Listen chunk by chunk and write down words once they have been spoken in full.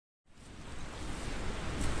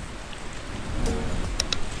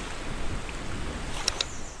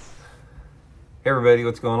Hey everybody,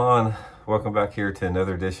 what's going on? Welcome back here to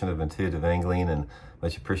another edition of Intuitive Angling, and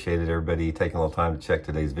much appreciated everybody taking a little time to check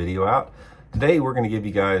today's video out. Today we're going to give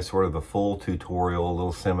you guys sort of a full tutorial, a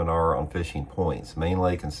little seminar on fishing points, main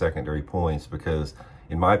lake and secondary points, because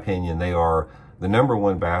in my opinion they are the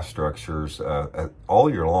 #1 bass structures all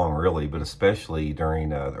year long really, but especially during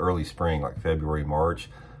the early spring like February, March.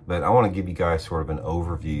 But I want to give you guys sort of an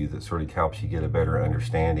overview that sort of helps you get a better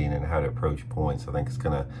understanding and how to approach points. I think it's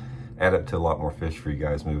going to add up to a lot more fish for you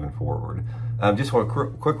guys moving forward. Just a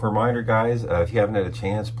quick reminder, guys, if you haven't had a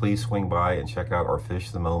chance, please swing by and check out our Fish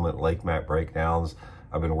of the Moment lake map breakdowns.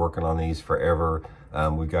 I've been working on these forever.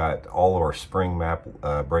 We've got all of our spring map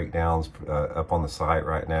breakdowns up on the site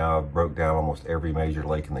right now. I've broke down almost every major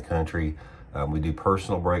lake in the country. We do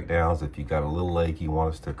personal breakdowns if you've got a little lake you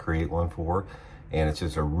want us to create one for. And it's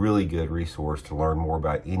just a really good resource to learn more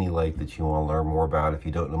about any lake that you want to learn more about. If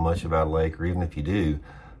you don't know much about a lake, or even if you do,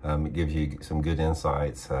 it gives you some good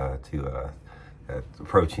insights to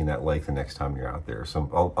approaching that lake the next time you're out there.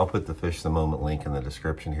 So I'll put the Fish of the Moment link in the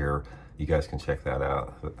description here. You guys can check that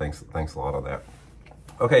out. But thanks a lot on that.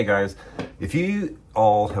 Okay, guys, if you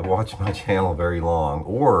all have watched my channel very long,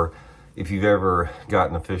 or if you've ever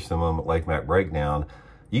gotten a Fish of the Moment lake map breakdown,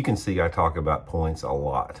 you can see I talk about points a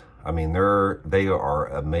lot. I mean, they are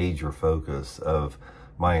a major focus of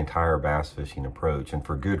my entire bass fishing approach, and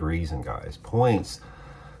for good reason, guys. Points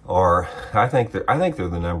are, I think they're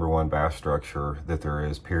the #1 bass structure that there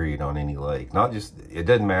is, period, on any lake. Not just, it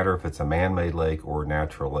doesn't matter if it's a man-made lake or a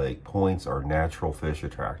natural lake. Points are natural fish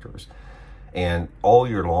attractors, and all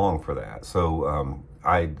year long for that. So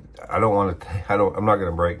I'm not going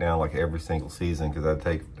to break down like every single season because that'd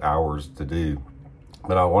take hours to do,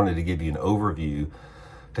 but I wanted to give you an overview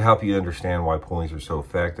to help you understand why points are so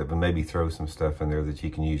effective, and maybe throw some stuff in there that you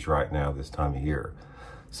can use right now this time of year.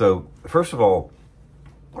 So first of all,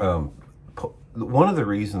 one of the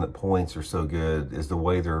reasons that points are so good is the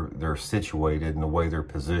way they're situated and the way they're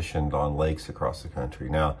positioned on lakes across the country.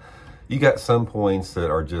 Now, you got some points that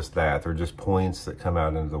are just that. They're just points that come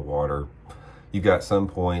out into the water. You got some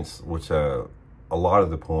points, which a lot of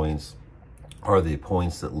the points are the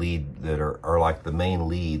points that lead, that are like the main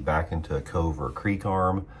lead back into a cove or a creek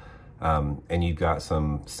arm. And you've got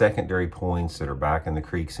some secondary points that are back in the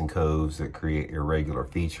creeks and coves that create irregular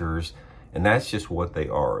features. And that's just what they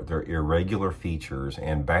are. They're irregular features.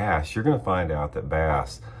 And bass, you're going to find out that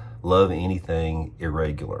bass love anything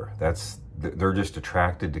irregular. They're just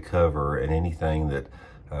attracted to cover and anything that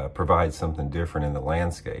provides something different in the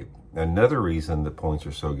landscape. Another reason that points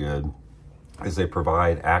are so good is they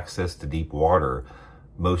provide access to deep water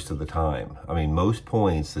most of the time. I mean, most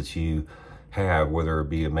points that you have, whether it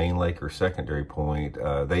be a main lake or secondary point,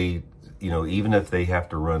 even if they have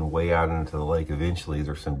to run way out into the lake, eventually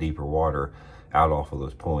there's some deeper water out off of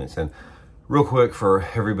those points. And real quick, for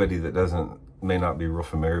everybody that may not be real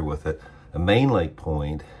familiar with it, a main lake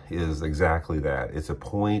point is exactly that. It's a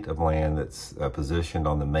point of land that's positioned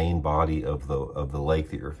on the main body of the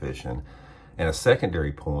lake that you're fishing. And a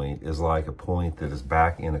secondary point is like a point that is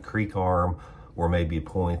back in a creek arm, or maybe a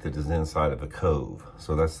point that is inside of a cove.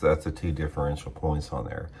 So that's the two differential points on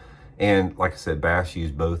there. And like I said, bass use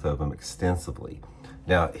both of them extensively.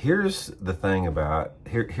 Now, here's the thing about,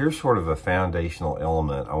 here's sort of a foundational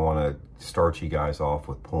element. I want to start you guys off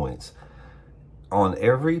with points. On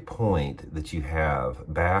every point that you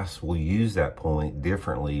have, bass will use that point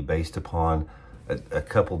differently based upon a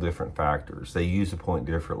couple different factors. They use a point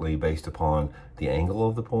differently based upon the angle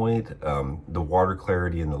of the point, the water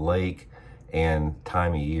clarity in the lake, and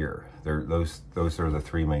time of year. Those are the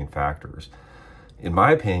three main factors. In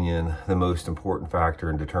my opinion, the most important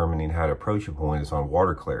factor in determining how to approach a point is on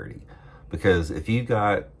water clarity. Because if you've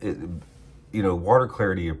got, water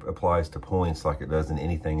clarity applies to points like it does in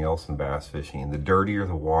anything else in bass fishing. The dirtier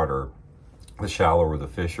the water, the shallower the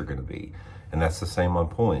fish are going to be. And that's the same on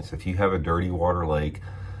points. If you have a dirty water lake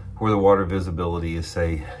where the water visibility is,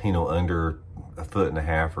 say, under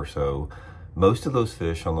 1.5 feet or so, most of those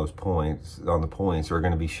fish on the points are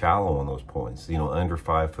going to be shallow on those points, under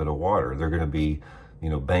 5 feet of water. They're going to be,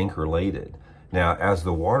 bank related. Now, as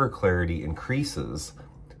the water clarity increases,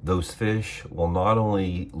 those fish will not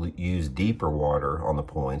only use deeper water on the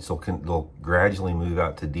points, they'll gradually move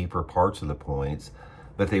out to deeper parts of the points,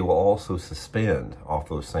 but they will also suspend off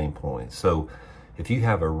those same points. So if you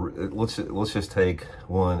have let's just take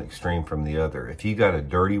one extreme from the other. If you got a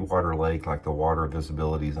dirty water lake, like the water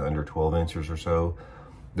visibility is under 12 inches or so,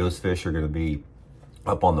 those fish are going to be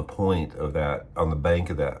up on the point of that, on the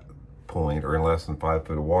bank of that point, or in less than 5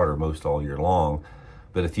 feet of water most all year long.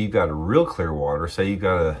 But if you've got a real clear water, say you've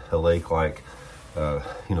got a lake like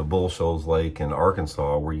Bull Shoals Lake in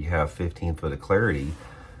Arkansas, where you have 15 foot of clarity.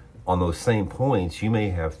 On those same points, you may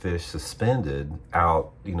have fish suspended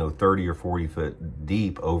out, 30 or 40 foot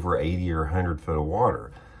deep over 80 or 100 foot of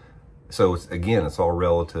water. So it's all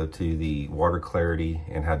relative to the water clarity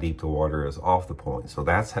and how deep the water is off the point. So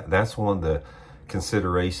that's one of the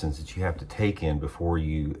considerations that you have to take in before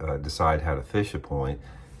you decide how to fish a point.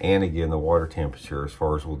 And again, the water temperature as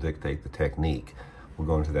far as will dictate the technique. We'll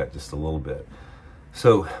go into that just a little bit.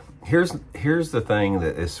 So here's the thing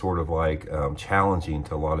that is sort of like challenging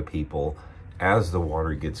to a lot of people as the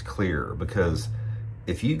water gets clear, because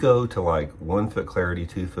if you go to like 1 foot clarity,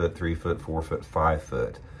 2 foot, 3 foot, 4 foot, 5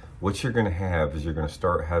 foot, what you're going to have is you're going to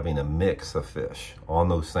start having a mix of fish on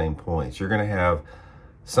those same points. You're going to have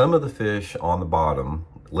some of the fish on the bottom,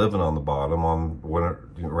 living on the bottom,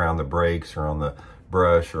 around the breaks or on the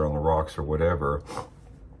brush or on the rocks or whatever.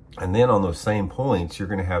 And then on those same points, you're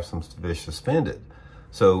going to have some fish suspended.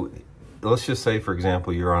 So let's just say, for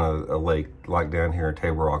example, you're on a lake, like down here at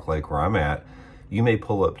Table Rock Lake where I'm at. You may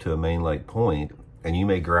pull up to a main lake point and you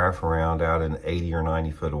may graph around out in 80 or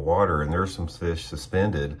 90 foot of water, and there's some fish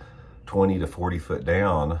suspended 20 to 40 foot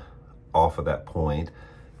down off of that point.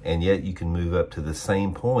 And yet you can move up to the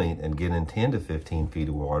same point and get in 10 to 15 feet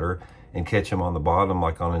of water and catch them on the bottom,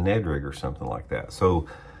 like on a Ned rig or something like that. So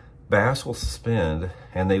bass will suspend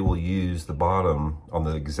and they will use the bottom on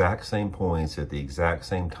the exact same points at the exact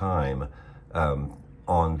same time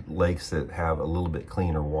on lakes that have a little bit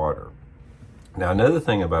cleaner water. Now, another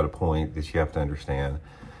thing about a point that you have to understand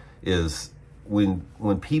is when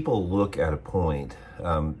people look at a point,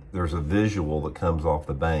 there's a visual that comes off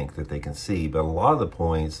the bank that they can see, but a lot of the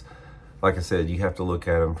points, like I said, you have to look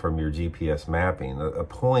at them from your GPS mapping. A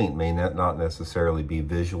point may not necessarily be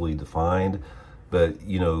visually defined, but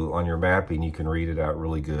on your mapping, you can read it out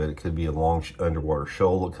really good. It could be a long underwater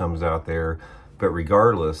shoal that comes out there, but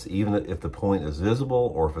regardless, even if the point is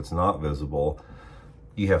visible or if it's not visible,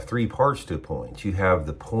 you have three parts to a point. You have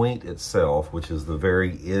the point itself, which is the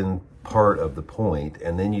very end part of the point,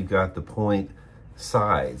 and then you've got the point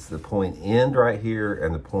sides, the point end right here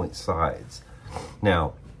and the point sides.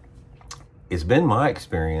 Now, it's been my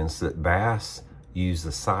experience that bass use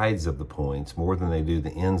the sides of the points more than they do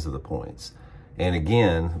the ends of the points. And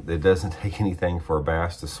again, it doesn't take anything for a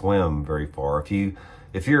bass to swim very far.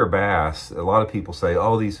 If you're a bass, a lot of people say,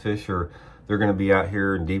 oh, these fish they're going to be out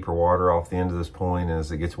here in deeper water off the end of this point, and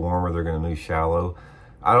as it gets warmer, they're going to move shallow.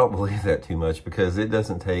 I don't believe that too much, because it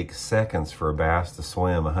doesn't take seconds for a bass to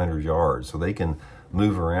swim 100 yards. So they can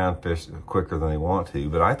move around fish quicker than they want to.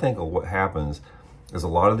 But I think what happens is a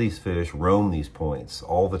lot of these fish roam these points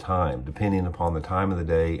all the time, depending upon the time of the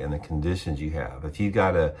day and the conditions you have. If you've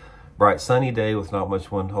got a bright sunny day with not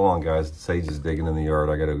much wind, hold on guys, Sage is digging in the yard.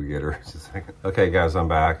 I gotta go get her. Just a second. Okay guys, I'm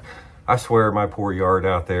back. I swear my poor yard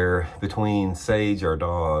out there, between Sage, our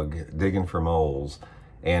dog, digging for moles,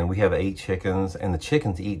 and we have 8 chickens, and the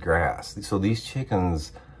chickens eat grass. So these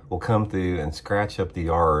chickens will come through and scratch up the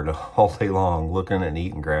yard all day long looking and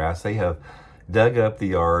eating grass. They have dug up the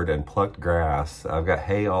yard and plucked grass. I've got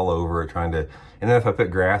hay all over it and then if I put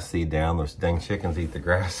grass seed down, those dang chickens eat the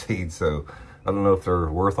grass seed. So I don't know if they're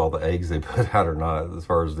worth all the eggs they put out or not as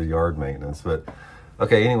far as the yard maintenance. But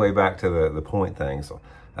okay, anyway, back to the point thing. So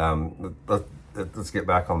let's get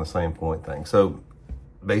back on the same point thing. So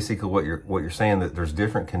basically what you're saying, that there's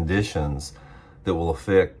different conditions that will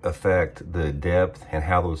affect the depth and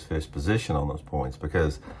how those fish position on those points,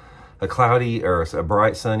 because a cloudy or a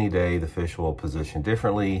bright sunny day, the fish will position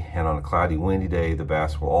differently, and on a cloudy windy day, the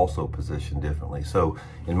bass will also position differently. So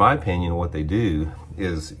in my opinion, what they do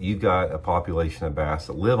is you've got a population of bass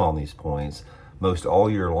that live on these points most all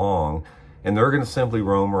year long, and they're going to simply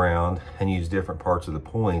roam around and use different parts of the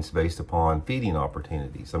points based upon feeding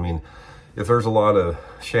opportunities. I mean, if there's a lot of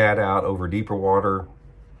shad out over deeper water,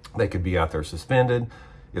 they could be out there suspended.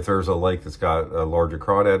 If there's a lake that's got a larger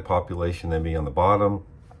crawdad population, they'd be on the bottom.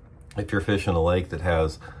 If you're fishing a lake that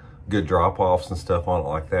has good drop-offs and stuff on it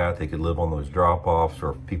like that, they could live on those drop-offs,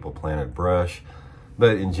 or if people planted brush.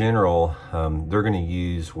 But in general, they're going to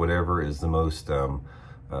use whatever is the most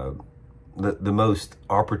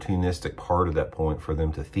opportunistic part of that point for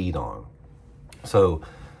them to feed on. So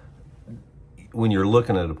when you're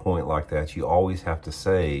looking at a point like that, you always have to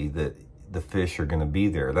say that the fish are going to be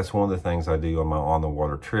there. That's one of the things I do on my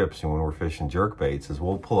on-the-water trips, and when we're fishing jerkbaits, is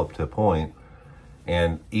we'll pull up to a point,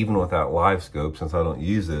 and even without live scope, since I don't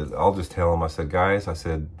use it, I'll just tell them, I said, guys, I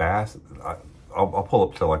said, bass, I'll pull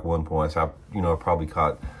up to like one point. So I probably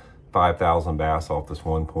caught 5,000 bass off this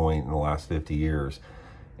one point in the last 50 years.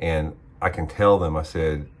 And I can tell them, I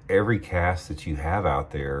said, every cast that you have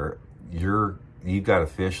out there, you're you've got a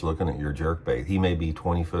fish looking at your jerkbait. He may be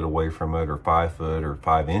 20 foot away from it, or 5 foot, or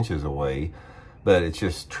 5 inches away, but it's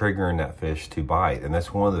just triggering that fish to bite. And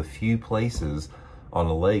that's one of the few places on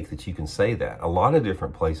the lake that you can say that. A lot of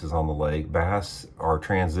different places on the lake, bass are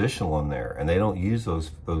transitional in there, and they don't use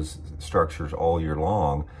those structures all year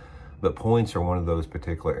long, but points are one of those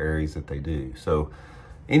particular areas that they do. So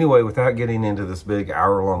anyway, without getting into this big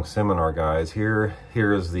hour-long seminar, guys, here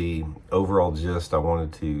is the overall gist I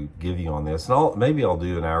wanted to give you on this. And maybe I'll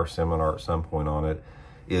do an hour seminar at some point on it,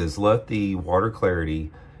 is let the water clarity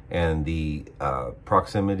and the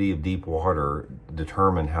proximity of deep water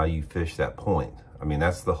determine how you fish that point. I mean,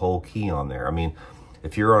 that's the whole key on there. I mean,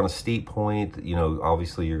 if you're on a steep point, you know,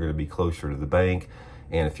 obviously you're going to be closer to the bank.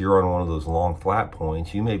 And if you're on one of those long flat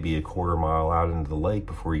points, you may be a quarter mile out into the lake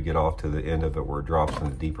before you get off to the end of it where it drops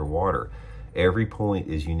into deeper water. Every point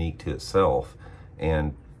is unique to itself,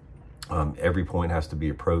 and every point has to be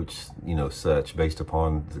approached, you know, such based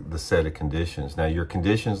upon the set of conditions. Now, your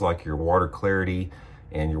conditions like your water clarity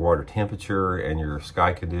and your water temperature and your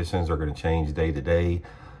sky conditions are going to change day to day.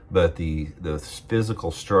 But the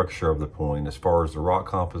physical structure of the point, as far as the rock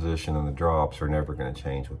composition and the drops, are never going to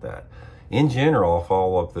change with that. In general, I'll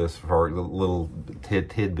follow up this for a little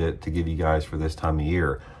tidbit to give you guys for this time of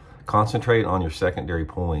year. Concentrate on your secondary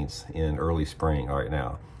points in early spring right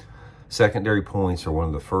now. Secondary points are one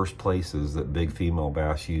of the first places that big female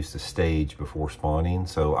bass use to stage before spawning.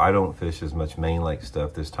 So I don't fish as much main lake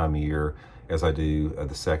stuff this time of year as I do at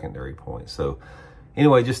the secondary points. So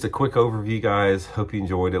anyway, just a quick overview, guys. Hope you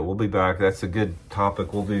enjoyed it. We'll be back. That's a good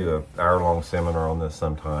topic. We'll do an hour-long seminar on this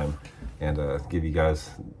sometime, and give you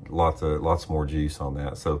guys lots more juice on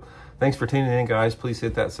that. So thanks for tuning in, guys. Please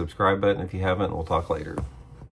hit that subscribe button if you haven't. We'll talk later.